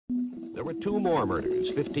There were two more murders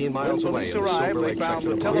 15 miles When away. police arrived, they found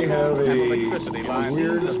the telephone and electricity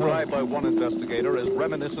lines described by one investigator as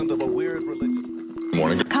reminiscent of a weird religion.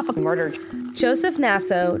 Couple murdered. Joseph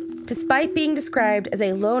Nasso, despite being described as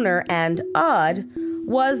a loner and odd,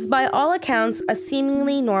 was by all accounts a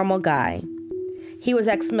seemingly normal guy. He was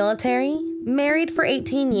ex-military, married for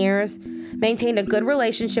 18 years, maintained a good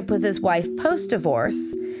relationship with his wife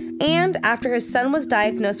post-divorce, and after his son was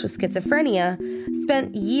diagnosed with schizophrenia,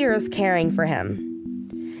 spent years caring for him.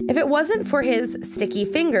 If it wasn't for his sticky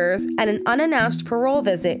fingers and an unannounced parole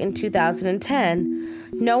visit in 2010,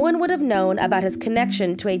 no one would have known about his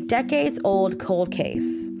connection to a decades-old cold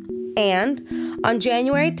case. And on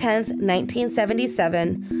January 10th,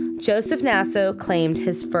 1977, Joseph Nasso claimed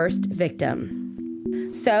his first victim.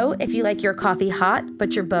 So, if you like your coffee hot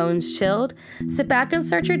but your bones chilled, sit back and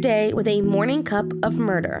start your day with a morning cup of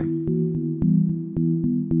murder.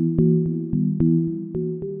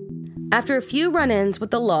 After a few run-ins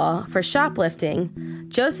with the law for shoplifting,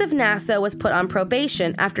 Joseph Nasso was put on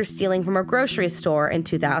probation after stealing from a grocery store in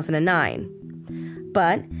 2009.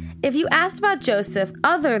 But if you asked about Joseph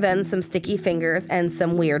other than some sticky fingers and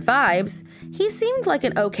some weird vibes, he seemed like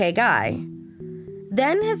an okay guy.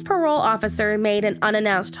 Then his parole officer made an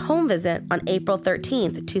unannounced home visit on April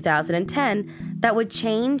 13th, 2010 that would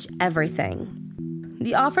change everything.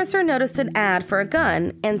 The officer noticed an ad for a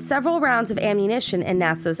gun and several rounds of ammunition in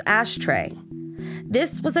Nasso's ashtray.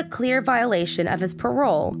 This was a clear violation of his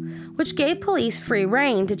parole, which gave police free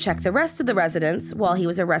rein to check the rest of the residence while he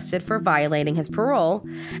was arrested for violating his parole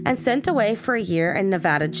and sent away for a year in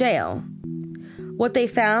Nevada jail. What they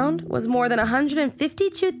found was more than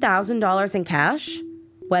 $152,000 in cash,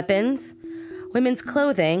 weapons, women's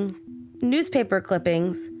clothing, newspaper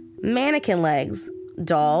clippings, mannequin legs,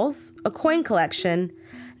 dolls, a coin collection,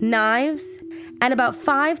 knives, and about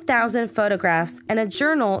 5,000 photographs and a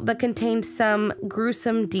journal that contained some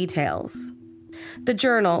gruesome details. The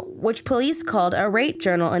journal, which police called a rape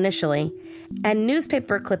journal initially, and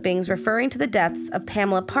newspaper clippings referring to the deaths of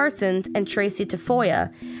Pamela Parsons and Tracy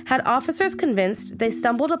Tafoya had officers convinced they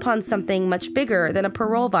stumbled upon something much bigger than a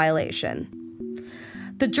parole violation.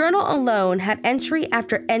 The journal alone had entry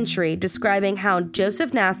after entry describing how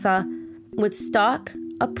Joseph Nasso would stalk,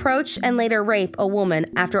 approach, and later rape a woman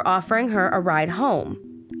after offering her a ride home.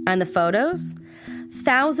 And the photos?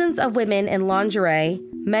 Thousands of women in lingerie,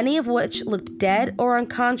 many of which looked dead or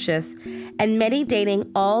unconscious, and many dating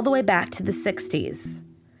all the way back to the 60s.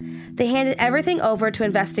 They handed everything over to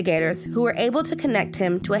investigators who were able to connect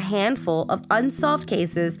him to a handful of unsolved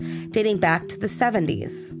cases dating back to the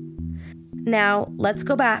 70s. Now, let's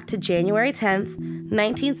go back to January 10th,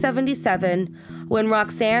 1977, when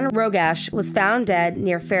Roxanne Rogash was found dead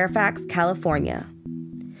near Fairfax, California.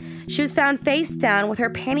 She was found face down with her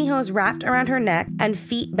pantyhose wrapped around her neck and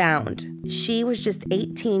feet bound. She was just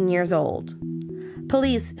 18 years old.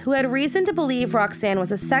 Police, who had reason to believe Roxanne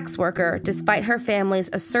was a sex worker despite her family's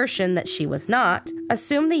assertion that she was not,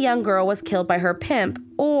 assumed the young girl was killed by her pimp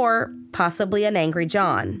or possibly an angry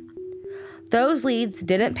John. Those leads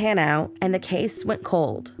didn't pan out and the case went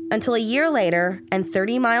cold until a year later and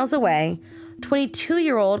 30 miles away,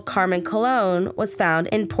 22-year-old Carmen Colon was found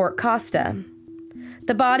in Port Costa.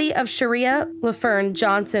 The body of Sharia LaFern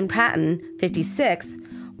Johnson Patton, 56,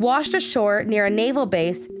 washed ashore near a naval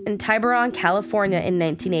base in Tiburon, California in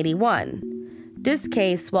 1981. This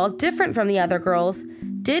case, while different from the other girls,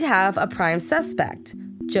 did have a prime suspect,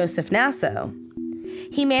 Joseph Nasso.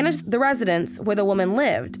 He managed the residence where the woman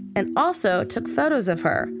lived and also took photos of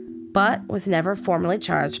her, but was never formally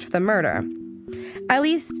charged for the murder. At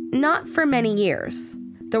least, not for many years.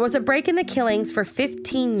 There was a break in the killings for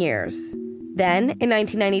 15 years. Then, in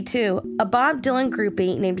 1992, a Bob Dylan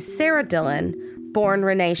groupie named Sarah Dillon, born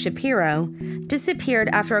Renee Shapiro, disappeared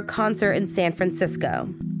after a concert in San Francisco.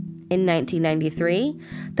 In 1993,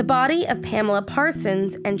 the body of Pamela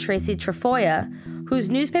Parsons and Tracy Tafoya, whose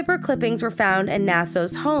newspaper clippings were found in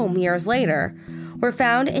Nasso's home years later, were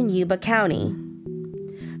found in Yuba County.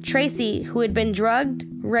 Tracy, who had been drugged,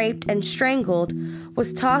 raped, and strangled,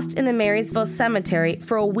 was tossed in the Marysville Cemetery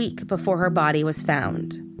for a week before her body was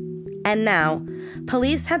found. And now,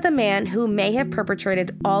 police had the man who may have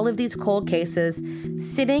perpetrated all of these cold cases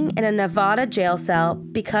sitting in a Nevada jail cell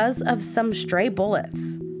because of some stray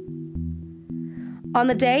bullets. On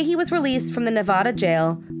the day he was released from the Nevada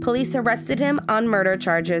jail, police arrested him on murder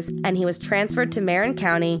charges and he was transferred to Marin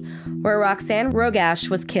County, where Roxanne Rogash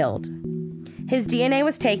was killed. His DNA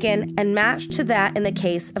was taken and matched to that in the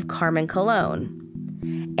case of Carmen Colon.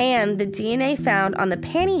 And the DNA found on the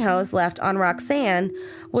pantyhose left on Roxanne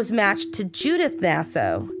was matched to Judith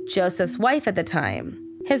Nasso, Joseph's wife at the time.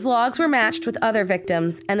 His logs were matched with other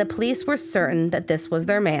victims, and the police were certain that this was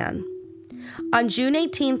their man. On June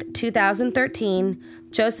 18, 2013,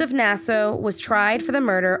 Joseph Nasso was tried for the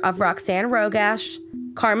murder of Roxanne Rogash,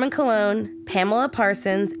 Carmen Colon, Pamela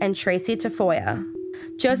Parsons, and Tracy Tafoya.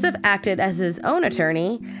 Joseph acted as his own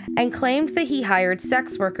attorney and claimed that he hired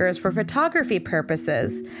sex workers for photography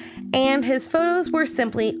purposes, and his photos were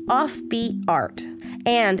simply offbeat art.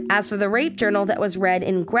 And as for the rape journal that was read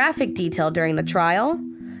in graphic detail during the trial,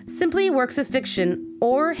 simply works of fiction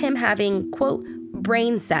or him having, quote,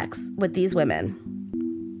 brain sex with these women.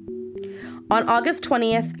 On August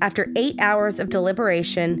 20th, after 8 hours of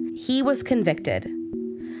deliberation, he was convicted.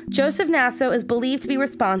 Joseph Nasso is believed to be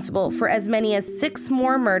responsible for as many as 6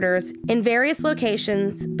 more murders in various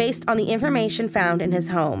locations based on the information found in his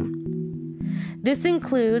home. This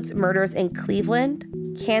includes murders in Cleveland,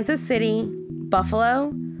 Kansas City,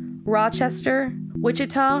 Buffalo, Rochester,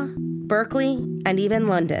 Wichita, Berkeley, and even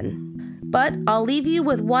London. But I'll leave you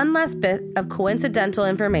with one last bit of coincidental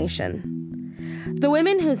information. The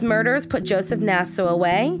women whose murders put Joseph Nasso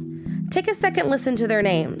away, take a second listen to their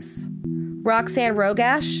names. Roxanne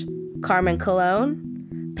Rogash, Carmen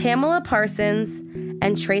Colon, Pamela Parsons,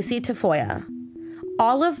 and Tracy Tafoya.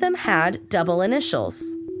 All of them had double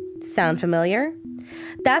initials. Sound familiar?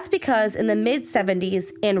 That's because in the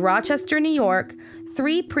mid-70s in Rochester, New York,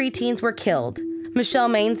 3 preteens were killed: Michelle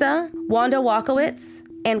Mainza, Wanda Walkowitz,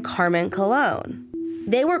 and Carmen Colon.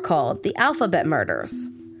 They were called the Alphabet Murders.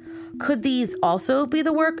 Could these also be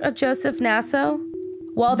the work of Joseph Nasso?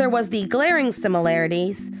 While there was the glaring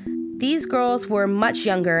similarities, these girls were much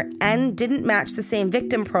younger and didn't match the same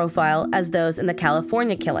victim profile as those in the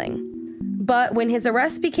California killing. But when his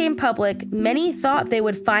arrest became public, many thought they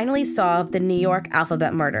would finally solve the New York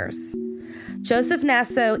Alphabet Murders. Joseph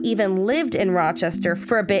Nasso even lived in Rochester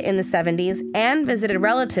for a bit in the 70s and visited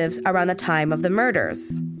relatives around the time of the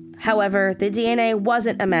murders. However, the DNA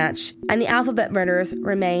wasn't a match, and the Alphabet Murders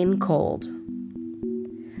remain cold.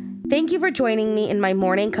 Thank you for joining me in my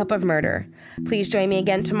morning cup of murder. Please join me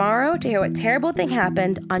again tomorrow to hear what terrible thing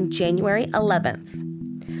happened on January 11th.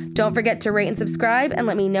 Don't forget to rate and subscribe and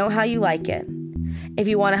let me know how you like it. If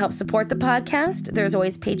you want to help support the podcast, there's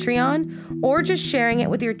always Patreon or just sharing it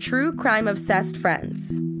with your true crime-obsessed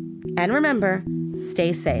friends. And remember,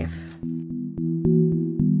 stay safe.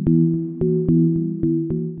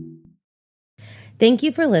 Thank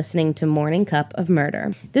you for listening to Morning Cup of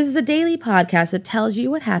Murder. This is a daily podcast that tells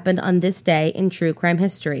you what happened on this day in true crime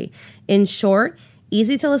history. In short,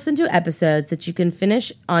 easy to listen to episodes that you can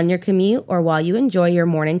finish on your commute or while you enjoy your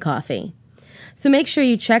morning coffee. So make sure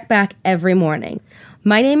you check back every morning.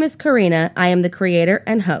 My name is Karina. I am the creator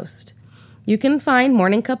and host. You can find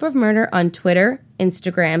Morning Cup of Murder on Twitter,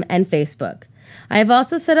 Instagram, and Facebook. I have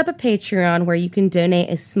also set up a Patreon where you can donate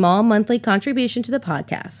a small monthly contribution to the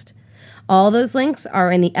podcast. All those links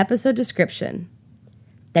are in the episode description.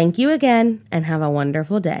 Thank you again, and have a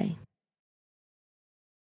wonderful day.